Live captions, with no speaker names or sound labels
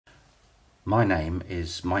My name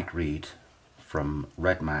is Mike Reed from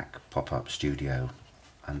REDMAK Pop-Up Studio,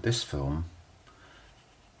 and this film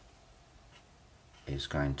is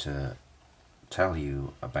going to tell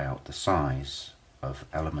you about the size of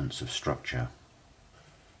elements of structure.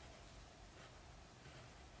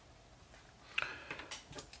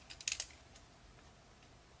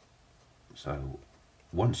 So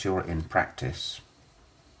once you're in practice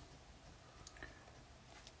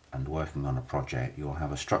and working on a project, you'll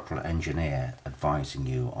have a structural engineer advising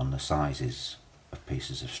you on the sizes of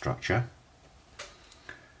pieces of structure.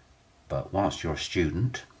 But whilst you're a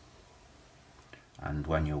student and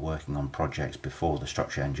when you're working on projects before the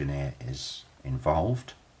structural engineer is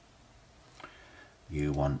involved,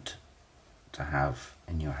 you want to have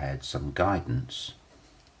in your head some guidance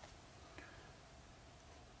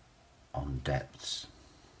on depths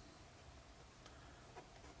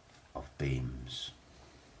of beams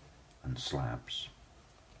and slabs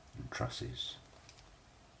and trusses.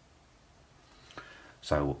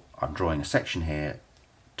 So I'm drawing a section here,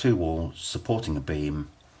 two walls supporting a beam.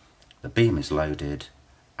 The beam is loaded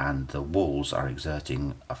and the walls are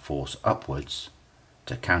exerting a force upwards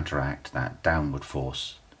to counteract that downward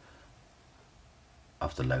force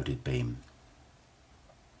of the loaded beam.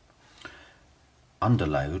 Under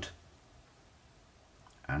load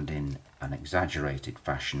and in an exaggerated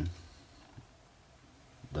fashion,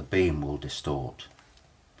 the beam will distort.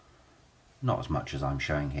 Not as much as I'm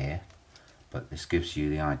showing here, but this gives you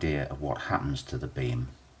the idea of what happens to the beam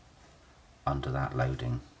under that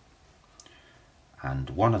loading.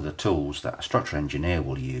 And one of the tools that a structural engineer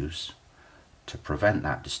will use to prevent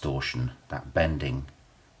that distortion, that bending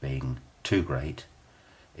being too great,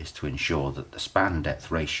 is to ensure that the span depth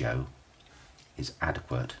ratio is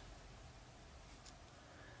adequate.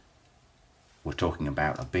 We're talking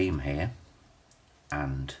about a beam here,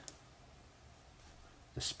 and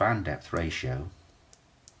the span depth ratio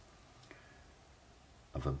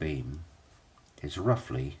of a beam is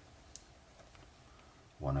roughly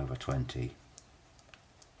 1/20.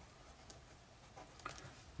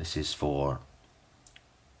 This is for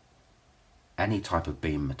any type of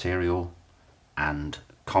beam material and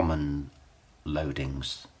common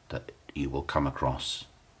loadings that you will come across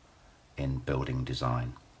in building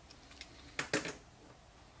design.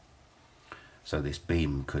 So this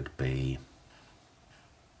beam could be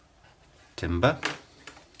timber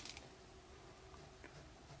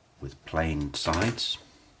with planed sides,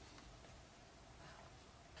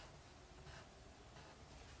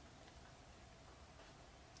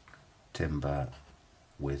 timber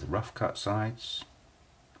with rough cut sides,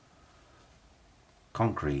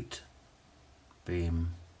 concrete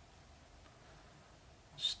beam,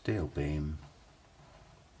 steel beam,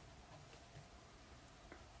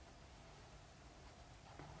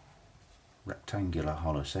 rectangular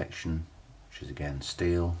hollow section, which is again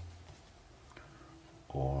steel,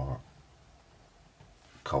 or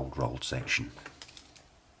cold rolled section.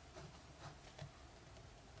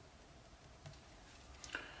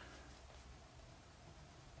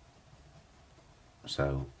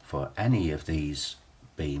 So for any of these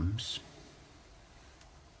beams,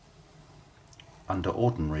 under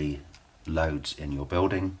ordinary loads in your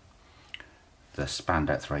building, the span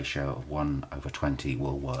depth ratio of 1/20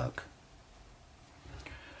 will work.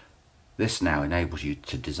 This now enables you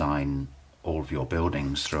to design all of your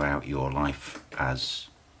buildings throughout your life as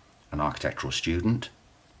an architectural student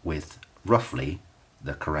with roughly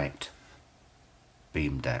the correct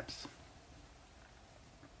beam depth.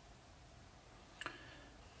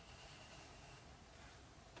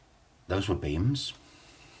 Those were beams.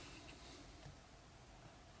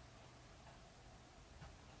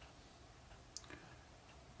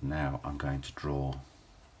 Now I'm going to draw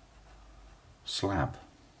slab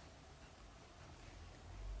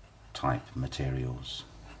type materials.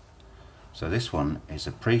 So this one is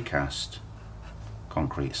a precast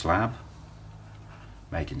concrete slab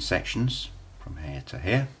made in sections from here to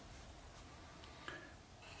here.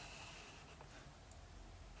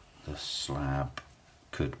 The slab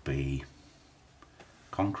could be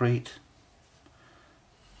concrete,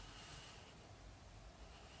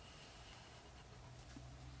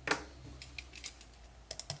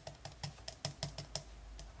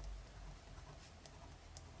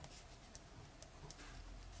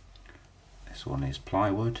 this one is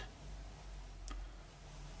plywood,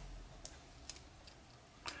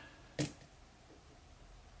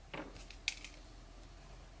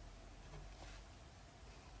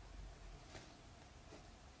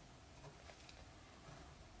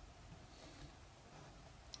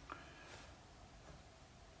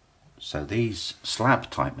 so these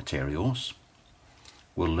slab type materials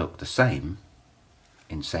will look the same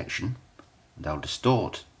in section they'll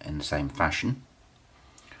distort in the same fashion,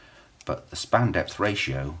 but the span depth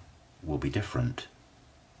ratio will be different.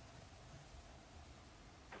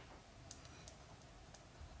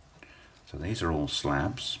 So these are all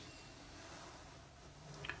slabs,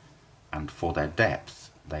 and for their depth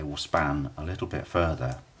they will span a little bit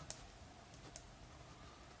further.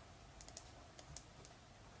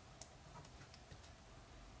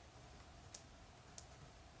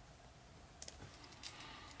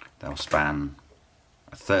 They'll span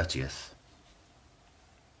a 30th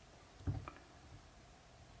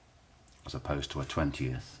as opposed to a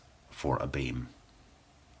 20th for a beam.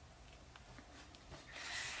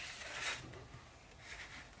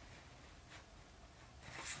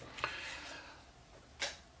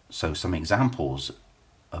 So some examples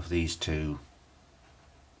of these two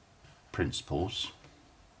principles.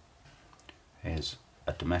 Here's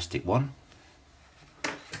a domestic one.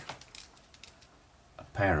 A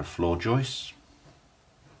pair of floor joists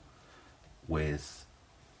with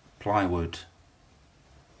plywood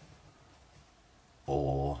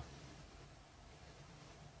or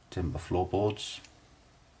timber floorboards.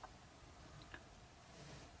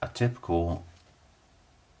 A typical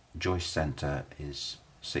joist centre is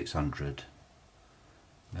 600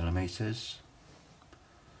 millimeters,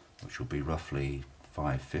 which will be roughly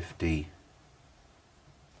 550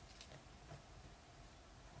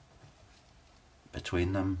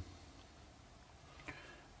 between them.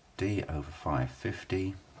 D over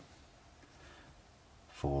 550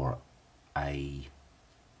 for a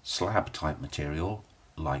slab type material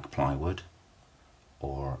like plywood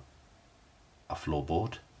or a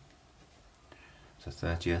floorboard. So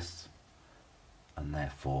 30th, and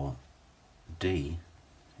therefore D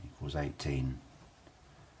equals 18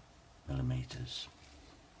 millimeters.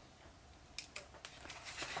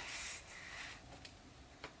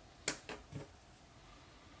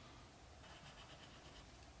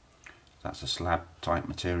 That's a slab type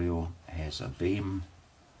material. Here's a beam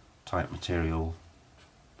type material,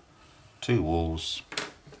 two walls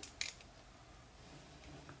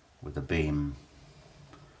with a beam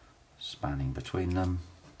spanning between them.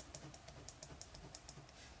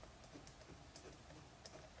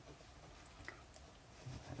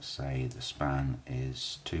 Let's say the span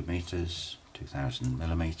is 2 meters, 2000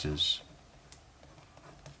 millimeters.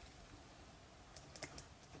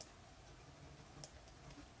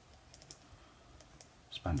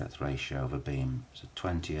 Span depth ratio of a beam is a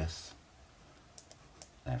 20th,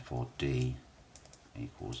 therefore D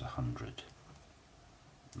equals 100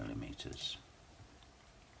 millimeters.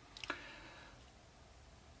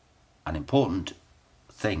 An important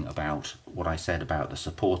thing about what I said about the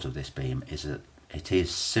support of this beam is that it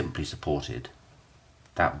is simply supported.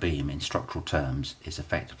 That beam in structural terms is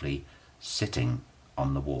effectively sitting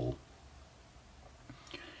on the wall.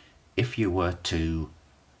 If you were to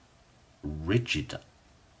rigidly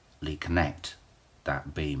connect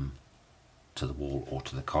that beam to the wall or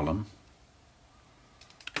to the column,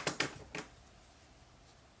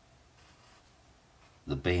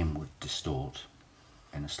 the beam would distort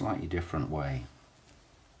in a slightly different way.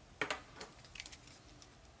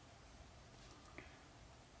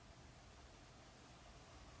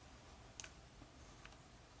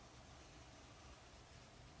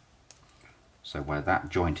 So where that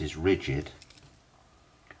joint is rigid,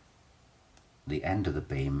 the end of the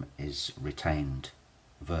beam is retained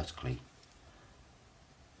vertically.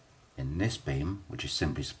 In this beam, which is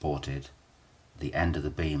simply supported, the end of the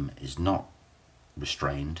beam is not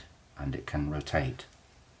restrained and it can rotate.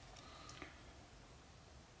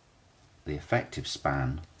 The effective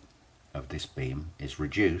span of this beam is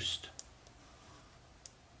reduced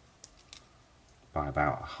by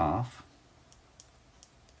about half.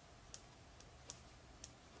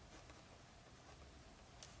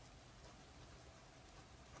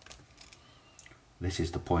 This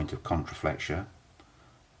is the point of contraflexure,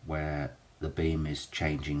 where the beam is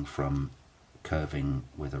changing from curving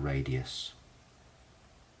with a radius,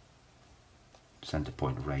 center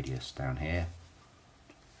point of radius down here.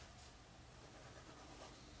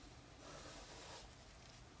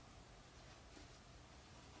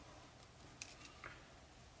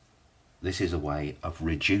 This is a way of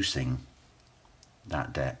reducing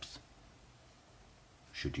that depth,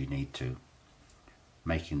 should you need to,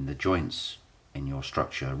 making the joints in your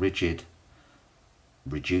structure rigid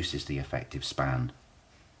reduces the effective span,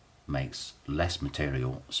 makes less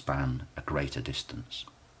material span a greater distance.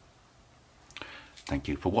 Thank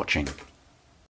you for watching.